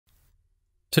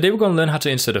Today we're going to learn how to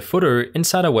insert a footer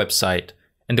inside our website.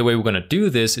 And the way we're going to do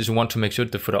this is we want to make sure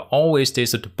that the footer always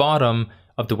stays at the bottom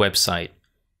of the website.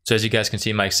 So as you guys can see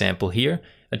in my example here,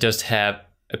 I just have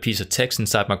a piece of text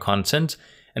inside my content.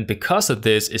 And because of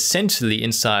this, essentially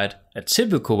inside a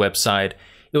typical website,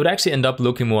 it would actually end up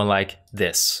looking more like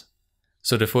this.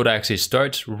 So the footer actually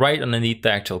starts right underneath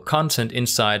the actual content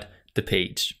inside the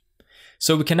page.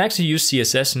 So we can actually use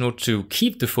CSS in order to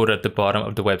keep the footer at the bottom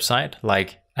of the website,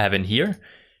 like I have in here.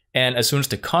 And as soon as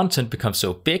the content becomes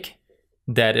so big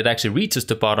that it actually reaches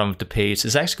the bottom of the page,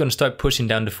 it's actually going to start pushing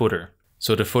down the footer.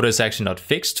 So the footer is actually not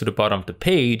fixed to the bottom of the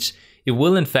page. It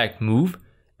will in fact move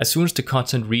as soon as the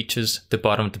content reaches the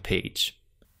bottom of the page.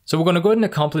 So we're going to go ahead and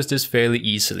accomplish this fairly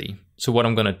easily. So what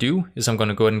I'm going to do is I'm going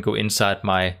to go ahead and go inside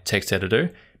my text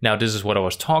editor. Now this is what I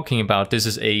was talking about. This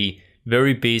is a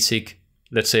very basic,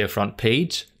 let's say a front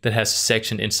page that has a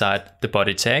section inside the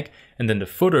body tag, and then the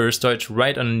footer starts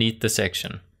right underneath the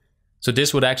section. So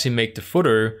this would actually make the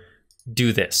footer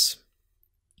do this.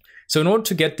 So in order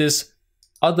to get this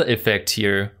other effect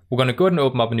here, we're going to go ahead and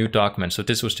open up a new document. So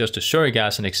this was just to show you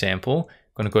guys an example.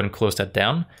 I'm going to go ahead and close that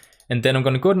down. And then I'm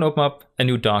going to go ahead and open up a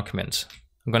new document.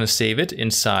 I'm going to save it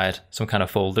inside some kind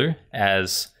of folder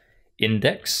as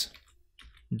index.html.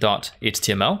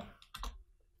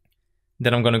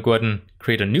 Then I'm going to go ahead and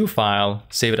create a new file,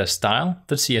 save it as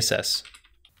style.css.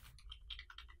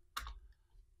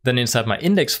 Then inside my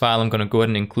index file, I'm going to go ahead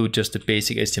and include just the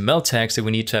basic HTML tags that we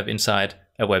need to have inside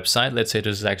a website. Let's say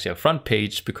this is actually a front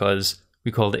page because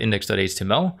we call it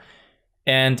index.html.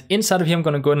 And inside of here, I'm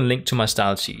going to go ahead and link to my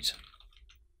style sheet.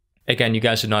 Again, you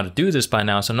guys should know how to do this by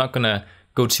now, so I'm not going to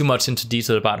go too much into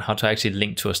detail about how to actually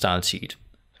link to a style sheet.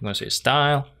 So I'm going to say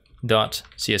style.css.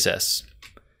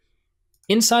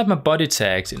 Inside my body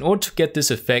tags, in order to get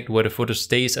this effect where the footer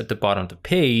stays at the bottom of the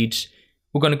page,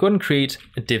 we're going to go ahead and create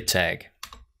a div tag.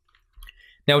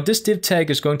 Now what this div tag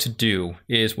is going to do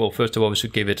is, well, first of all, we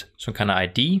should give it some kind of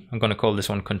ID. I'm going to call this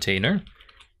one container.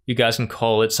 You guys can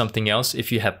call it something else.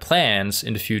 If you have plans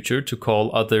in the future to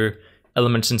call other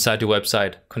elements inside your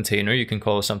website container, you can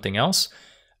call it something else.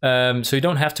 So you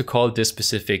don't have to call it this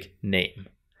specific name.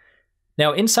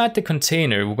 Now inside the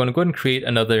container, we're going to go ahead and create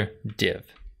another div.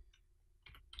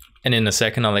 And in a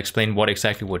second, I'll explain what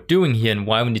exactly we're doing here and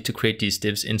why we need to create these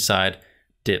divs inside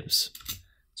divs.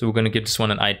 So we're going to give this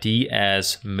one an ID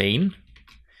as main.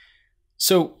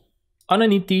 So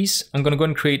underneath these, I'm going to go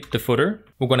ahead and create the footer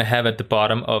we're going to have at the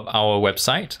bottom of our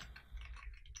website,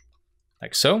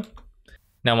 like so.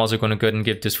 Now I'm also going to go ahead and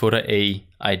give this footer a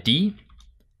ID,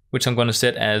 which I'm going to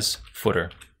set as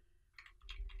footer,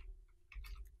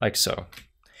 like so.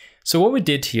 So what we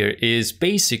did here is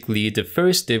basically the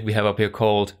first div we have up here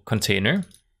called container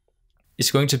is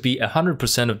going to be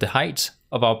 100% of the height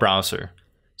of our browser.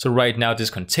 So right now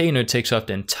this container takes up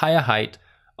the entire height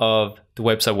of the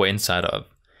website we're inside of.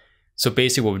 So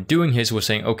basically what we're doing here is we're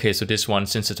saying, okay, so this one,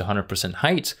 since it's 100%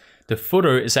 height, the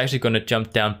footer is actually going to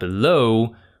jump down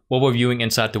below what we're viewing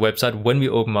inside the website when we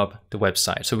open up the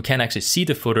website. So we can actually see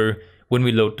the footer when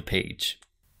we load the page.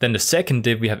 Then the second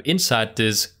div we have inside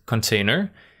this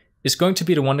container is going to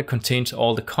be the one that contains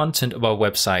all the content of our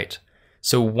website.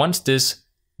 So once this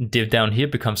div down here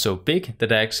becomes so big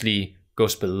that it actually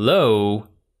goes below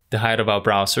the height of our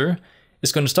browser,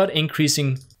 it's going to start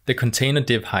increasing the container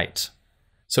div height.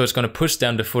 So it's going to push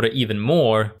down the footer even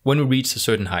more when we reach a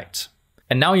certain height.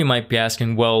 And now you might be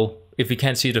asking, well, if we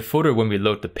can't see the footer when we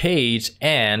load the page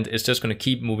and it's just going to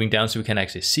keep moving down so we can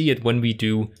actually see it when we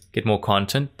do get more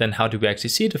content, then how do we actually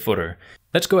see the footer?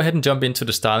 Let's go ahead and jump into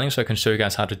the styling so I can show you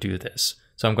guys how to do this.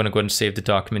 So I'm going to go ahead and save the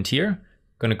document here. I'm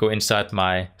going to go inside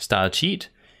my style sheet.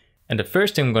 And the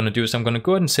first thing I'm going to do is I'm going to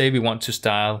go ahead and say we want to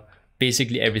style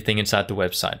basically everything inside the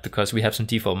website because we have some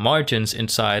default margins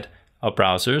inside our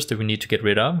browsers that we need to get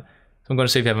rid of. So I'm going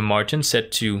to say we have a margin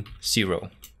set to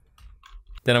 0.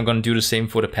 Then I'm going to do the same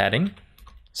for the padding.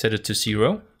 Set it to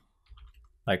 0,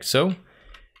 like so.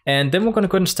 And then we're going to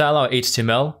go ahead and style our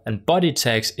HTML and body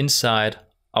tags inside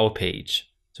our page.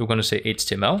 So we're going to say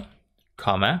HTML,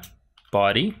 comma,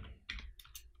 body,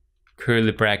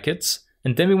 curly brackets.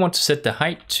 And then we want to set the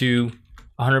height to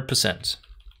 100%.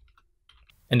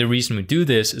 And the reason we do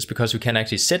this is because we can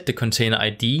actually set the container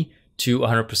ID to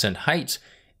 100% height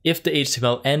if the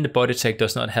HTML and the body tag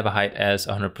does not have a height as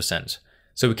 100%.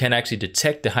 So we can actually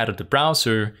detect the height of the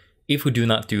browser if we do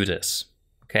not do this,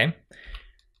 okay?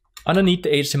 Underneath the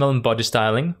HTML and body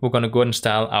styling, we're going to go ahead and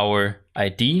style our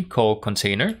ID called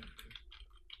container,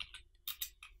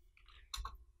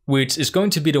 which is going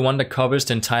to be the one that covers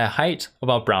the entire height of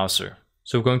our browser.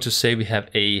 So we're going to say we have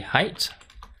a height,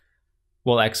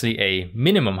 well, actually a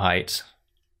minimum height,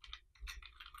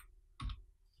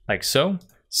 like so.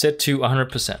 set to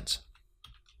 100%.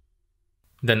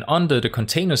 Then under the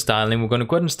container styling, we're going to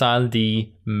go ahead and style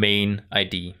the main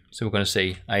ID. So we're going to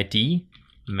say ID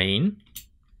main,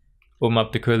 open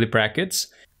up the curly brackets.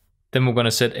 Then we're going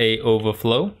to set a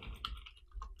overflow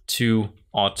to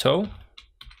auto,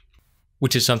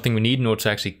 which is something we need in order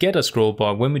to actually get a scroll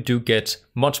bar when we do get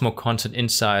much more content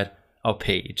inside our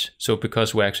page. So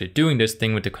because we're actually doing this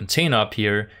thing with the container up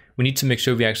here, we need to make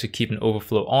sure we actually keep an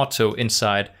overflow auto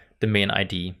inside the main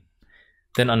ID.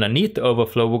 Then underneath the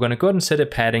overflow, we're going to go ahead and set a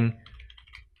padding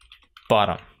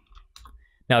bottom.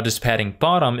 Now this padding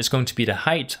bottom is going to be the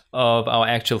height of our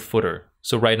actual footer.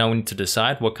 So right now we need to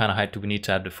decide what kind of height do we need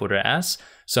to have the footer as.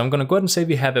 So I'm going to go ahead and say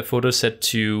we have a footer set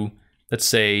to, let's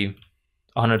say,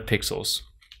 100 pixels,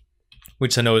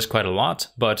 which I know is quite a lot,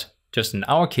 but just in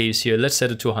our case here, let's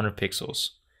set it to 100 pixels.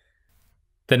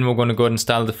 Then we're going to go ahead and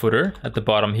style the footer at the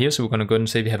bottom here. So we're going to go ahead and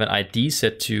say we have an ID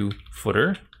set to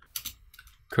footer,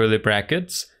 curly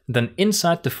brackets. Then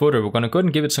inside the footer, we're going to go ahead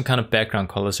and give it some kind of background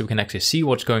color so we can actually see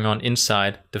what's going on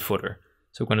inside the footer.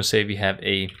 So we're going to say we have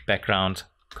a background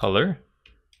color.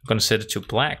 I'm going to set it to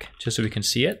black just so we can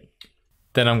see it.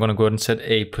 Then I'm going to go ahead and set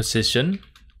a position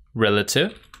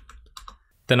relative.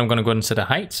 Then I'm going to go ahead and set a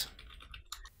height,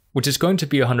 which is going to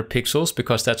be 100 pixels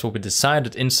because that's what we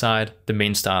decided inside the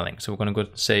main styling. So we're going to go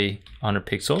ahead and say 100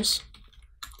 pixels.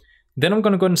 Then I'm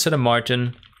going to go ahead and set a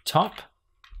margin top,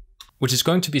 which is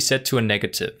going to be set to a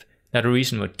negative. Now the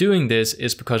reason we're doing this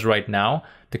is because right now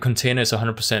the container is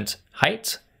 100%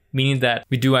 height, meaning that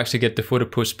we do actually get the footer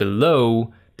pushed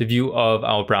below the view of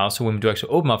our browser when we do actually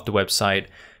open up the website.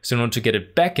 So in order to get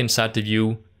it back inside the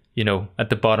view, at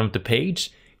the bottom of the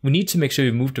page, we need to make sure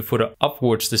we move the footer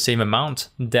upwards the same amount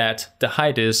that the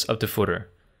height is of the footer.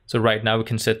 So right now we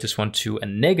can set this one to a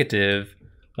negative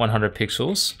 100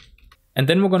 pixels. And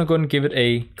then we're going to go ahead and give it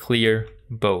a clear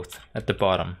both at the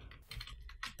bottom,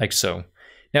 like so.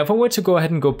 Now, if I were to go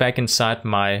ahead and go back inside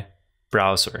my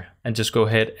browser and just go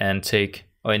ahead and take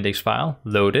our index file,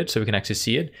 load it so we can actually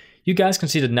see it, you guys can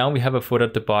see that now we have a footer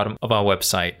at the bottom of our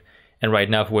website. And right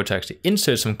now, if we were to actually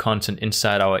insert some content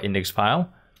inside our index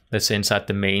file, let's say inside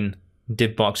the main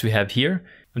div box we have here,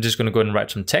 I'm just going to go ahead and write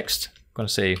some text. I'm going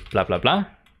to say blah, blah, blah,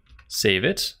 save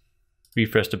it,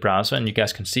 refresh the browser, and you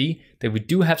guys can see that we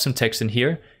do have some text in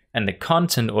here, and the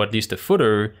content, or at least the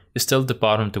footer, is still at the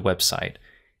bottom of the website.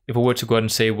 If we were to go ahead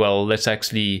and say, well, let's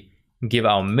actually give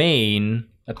our main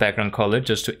a background color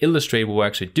just to illustrate what we're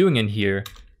actually doing in here,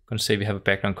 I'm going to say we have a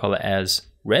background color as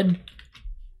red.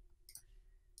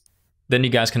 Then you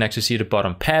guys can actually see the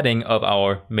bottom padding of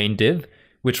our main div,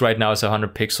 which right now is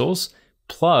 100 pixels,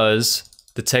 plus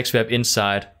the text we have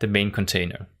inside the main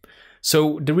container.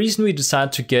 So the reason we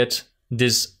decided to get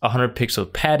this 100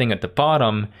 pixel padding at the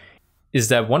bottom is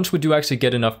that once we do actually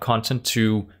get enough content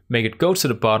to make it go to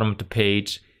the bottom of the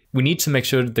page, we need to make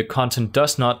sure that the content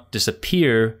does not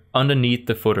disappear underneath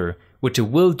the footer, which it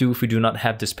will do if we do not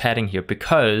have this padding here,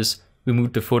 because we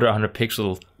moved the footer 100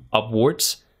 pixels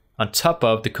upwards on top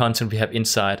of the content we have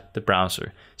inside the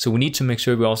browser. So we need to make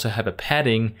sure we also have a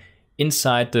padding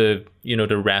inside the,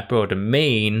 the wrapper or the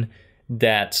main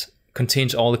that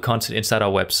contains all the content inside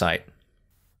our website.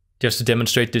 Just to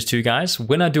demonstrate this to you guys,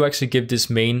 when I do actually give this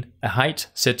main a height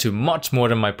set to much more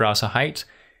than my browser height,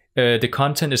 the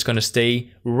content is going to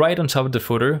stay right on top of the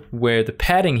footer, where the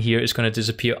padding here is going to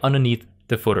disappear underneath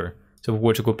the footer. So if we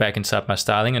were to go back inside my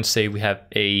styling and say we have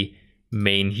a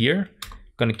main here,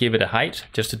 I'm going to give it a height,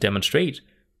 just to demonstrate,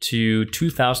 to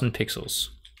 2000 pixels,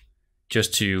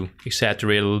 just to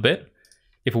exaggerate a little bit.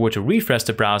 If we were to refresh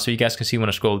the browser, you guys can see when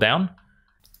I scroll down,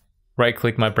 right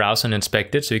click my browser and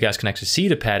inspect it so you guys can actually see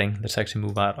the padding. Let's actually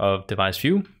move out of device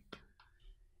view.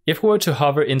 If we were to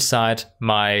hover inside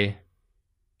my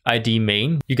ID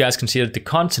main, you guys can see that the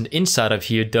content inside of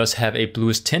here does have a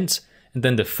bluish tint, and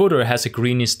then the footer has a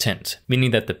greenish tint,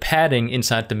 meaning that the padding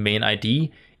inside the main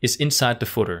ID is inside the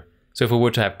footer. So if we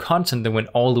were to have content that went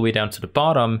all the way down to the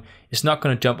bottom, it's not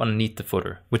going to jump underneath the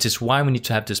footer, which is why we need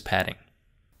to have this padding.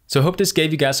 So I hope this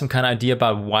gave you guys some kind of idea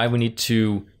about why we need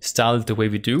to style it the way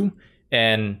we do.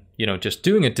 And, just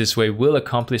doing it this way will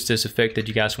accomplish this effect that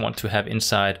you guys want to have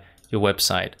inside your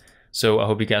website. So I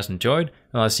hope you guys enjoyed,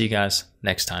 and I'll see you guys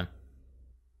next time.